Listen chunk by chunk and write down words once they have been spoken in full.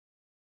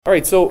All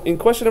right, so in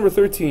question number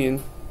 13,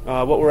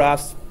 what we're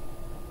asked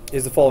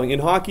is the following. In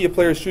hockey, a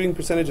player's shooting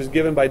percentage is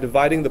given by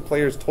dividing the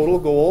player's total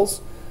goals,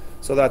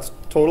 so that's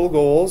total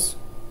goals,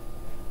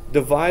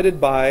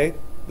 divided by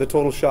the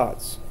total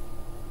shots.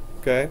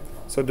 Okay?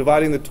 So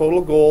dividing the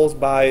total goals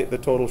by the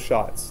total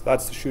shots.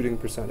 That's the shooting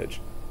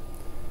percentage.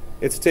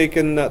 It's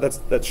taken, that's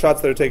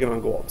shots that are taken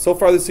on goal. So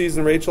far this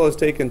season, Rachel has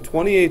taken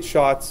 28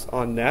 shots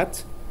on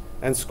net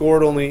and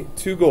scored only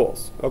 2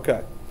 goals.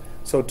 Okay.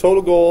 So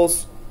total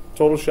goals,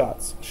 total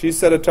shots. She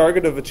set a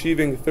target of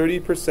achieving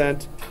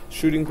 30%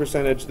 shooting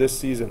percentage this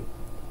season.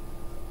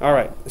 All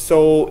right.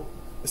 So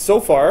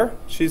far,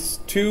 she's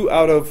 2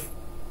 out of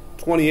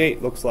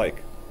 28, looks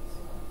like.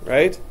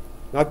 Right?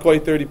 Not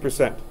quite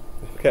 30%.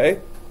 Okay?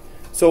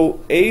 So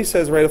A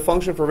says write a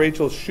function for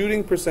Rachel's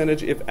shooting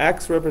percentage if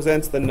X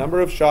represents the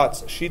number of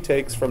shots she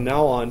takes from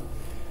now on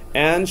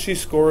and she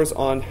scores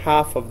on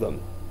half of them.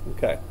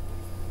 Okay.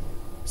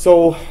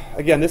 So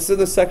again, this is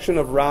the section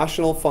of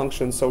rational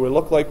functions. So we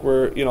look like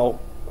we're,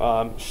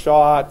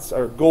 shots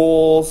or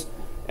goals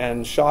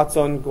and shots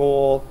on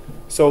goal.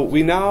 So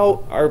we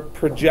now are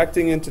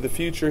projecting into the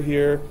future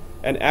here,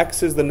 and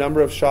X is the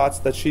number of shots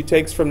that she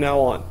takes from now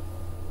on.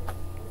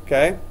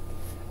 Okay?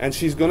 And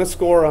she's going to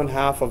score on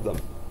half of them.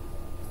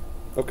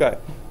 Okay,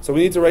 so we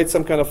need to write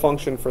some kind of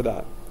function for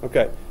that.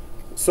 Okay,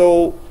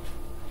 so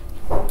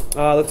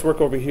let's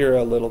work over here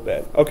a little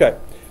bit. Okay,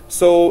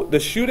 so the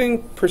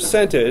shooting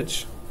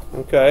percentage,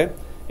 okay,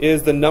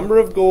 is the number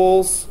of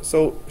goals.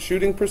 So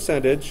shooting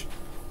percentage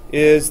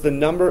is the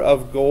number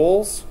of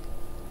goals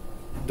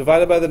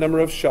divided by the number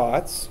of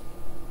shots,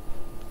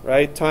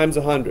 right, times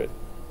 100.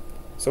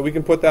 So we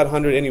can put that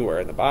 100 anywhere,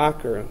 in the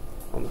back or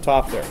on the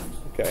top there.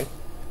 Okay,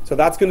 so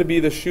that's going to be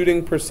the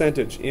shooting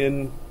percentage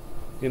in,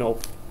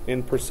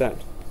 in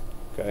percent.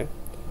 Okay.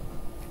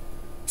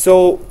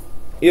 So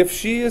if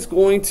she is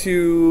going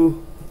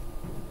to,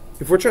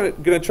 if we're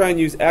going to try and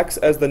use X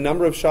as the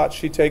number of shots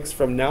she takes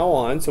from now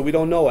on, so we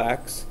don't know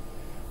X,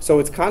 so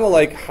it's kind of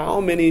like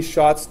how many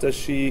shots does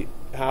she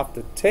have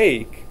to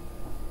take,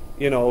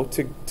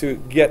 to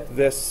get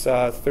this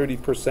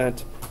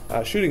 30%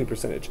 shooting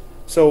percentage.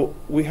 So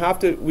we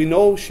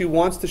know she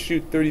wants to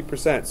shoot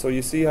 30%. So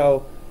you see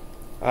how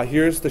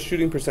here's the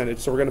shooting percentage.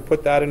 So we're going to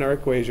put that in our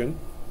equation.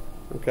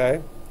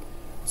 Okay.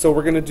 So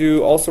we're going to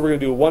do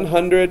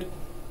 100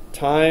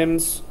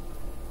 times,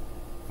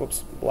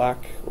 whoops,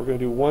 black. We're going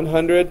to do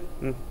 100,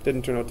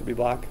 didn't turn out to be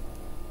black.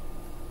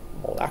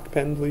 Black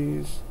pen,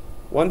 please.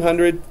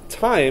 100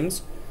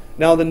 times,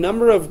 now the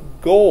number of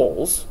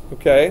goals,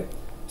 okay,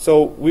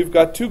 so we've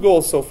got 2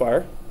 goals so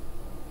far,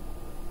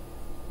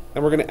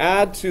 and we're going to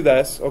add to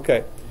this,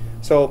 okay,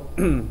 so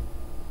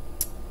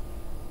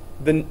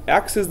the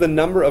X is the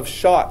number of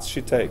shots she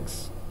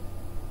takes,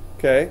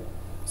 okay.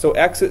 So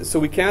so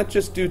we can't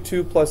just do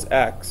 2 plus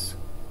X,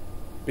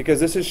 because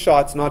this is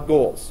shots, not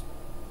goals.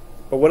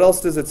 But what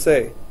else does it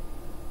say?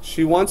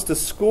 She wants to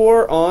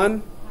score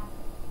on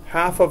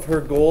half of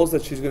her goals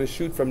that she's going to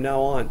shoot from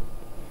now on.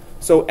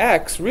 So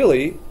X,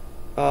 really,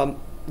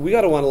 we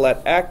got to want to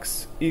let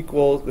X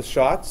equal the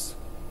shots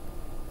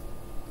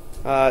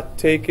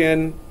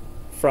taken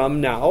from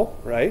now,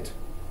 right?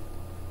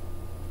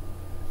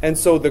 And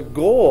so the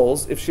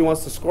goals, if she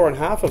wants to score on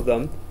half of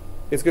them,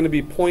 it's going to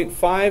be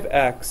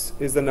 0.5x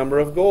is the number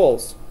of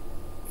goals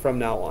from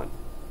now on.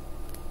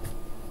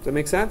 Does that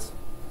make sense?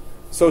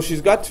 So she's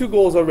got 2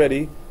 goals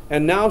already,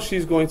 and now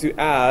she's going to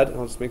add,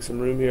 I'll just make some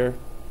room here,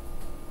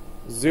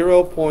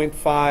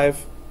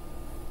 0.5x.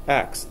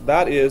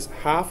 That is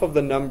half of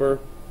the number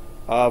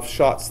of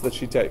shots that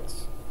she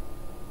takes.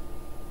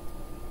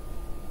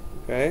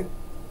 Okay?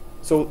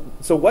 So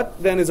what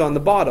then is on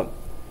the bottom?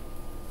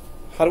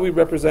 How do we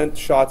represent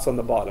shots on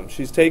the bottom?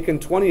 She's taken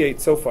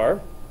 28 so far.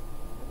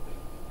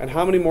 And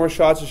how many more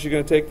shots is she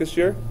going to take this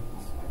year?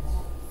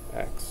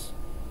 X.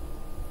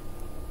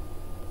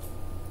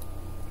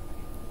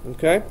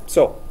 Okay,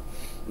 so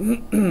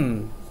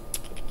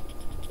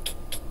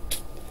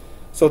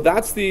so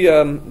that's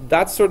the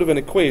that's sort of an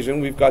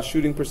equation. We've got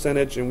shooting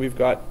percentage, and we've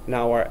got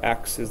now our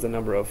X is the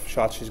number of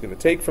shots she's going to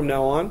take from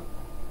now on.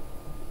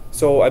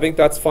 So I think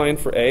that's fine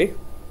for A.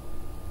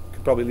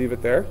 Could probably leave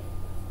it there.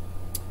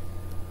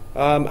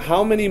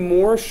 How many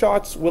more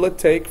shots will it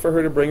take for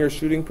her to bring her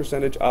shooting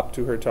percentage up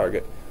to her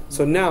target?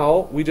 So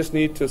now we just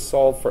need to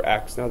solve for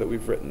X now that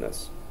we've written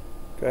this.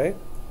 Okay?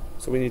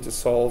 So we need to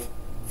solve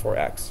for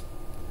X.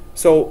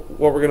 So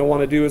what we're going to want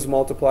to do is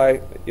multiply,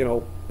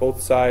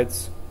 both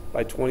sides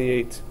by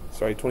 28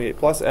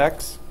 plus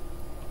X.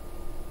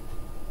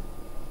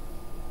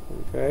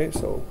 Okay,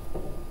 so,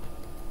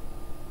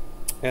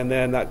 and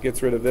then that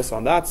gets rid of this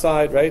on that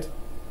side, right?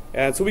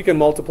 And so we can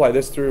multiply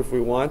this through if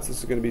we want. This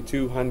is going to be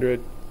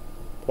 200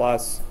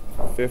 plus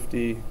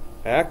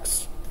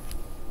 50x.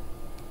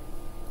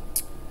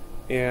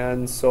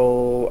 And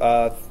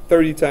so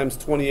 30 times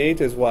 28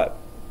 is what?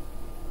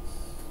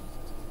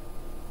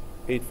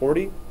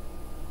 840?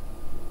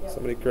 Yep.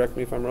 Somebody correct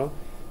me if I'm wrong.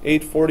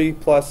 840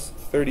 plus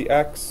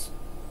 30x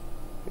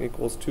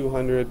equals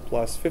 200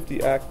 plus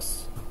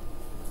 50x.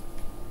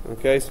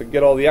 Okay, so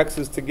get all the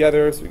x's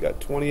together. So we got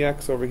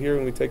 20x over here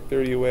when we take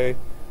 30 away,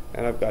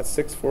 and I've got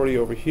 640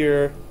 over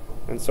here,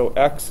 and so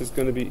x is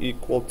going to be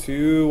equal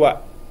to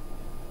what?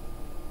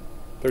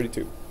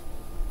 32.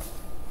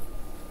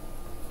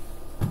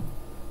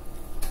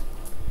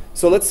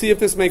 So let's see if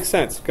this makes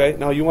sense. Okay,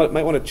 now you might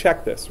want to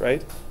check this,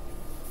 right?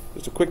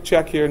 Just a quick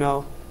check here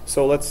now.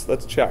 So let's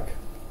check,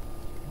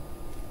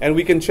 and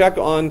we can check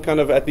on kind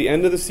of at the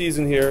end of the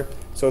season here.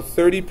 So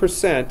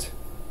 30%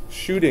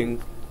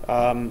 shooting.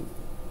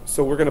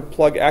 So we're going to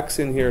plug x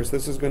in here. So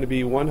this is going to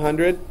be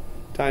 100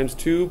 times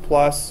 2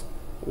 plus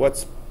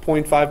what's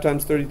 0.5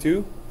 times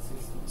 32?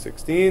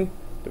 16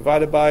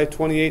 divided by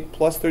 28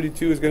 plus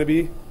 32 is going to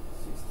be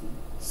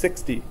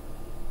 60.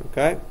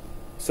 Okay,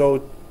 so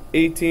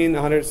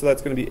 1,800. So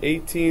that's going to be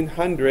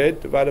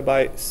 1,800 divided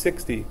by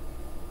 60.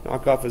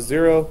 Knock off a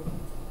 0.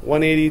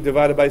 180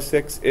 divided by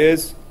 6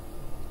 is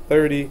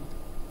 30.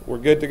 We're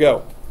good to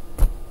go.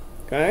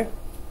 Okay,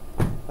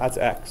 that's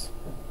x.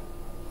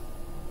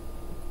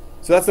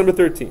 So that's number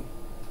 13.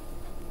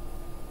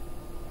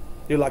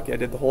 You're lucky I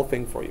did the whole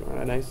thing for you. Aren't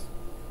I nice?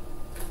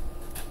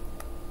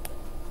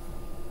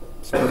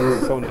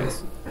 So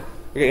nice.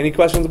 Okay, any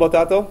questions about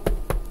that though?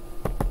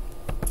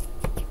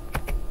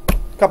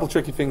 A couple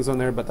tricky things on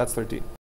there, but that's 13.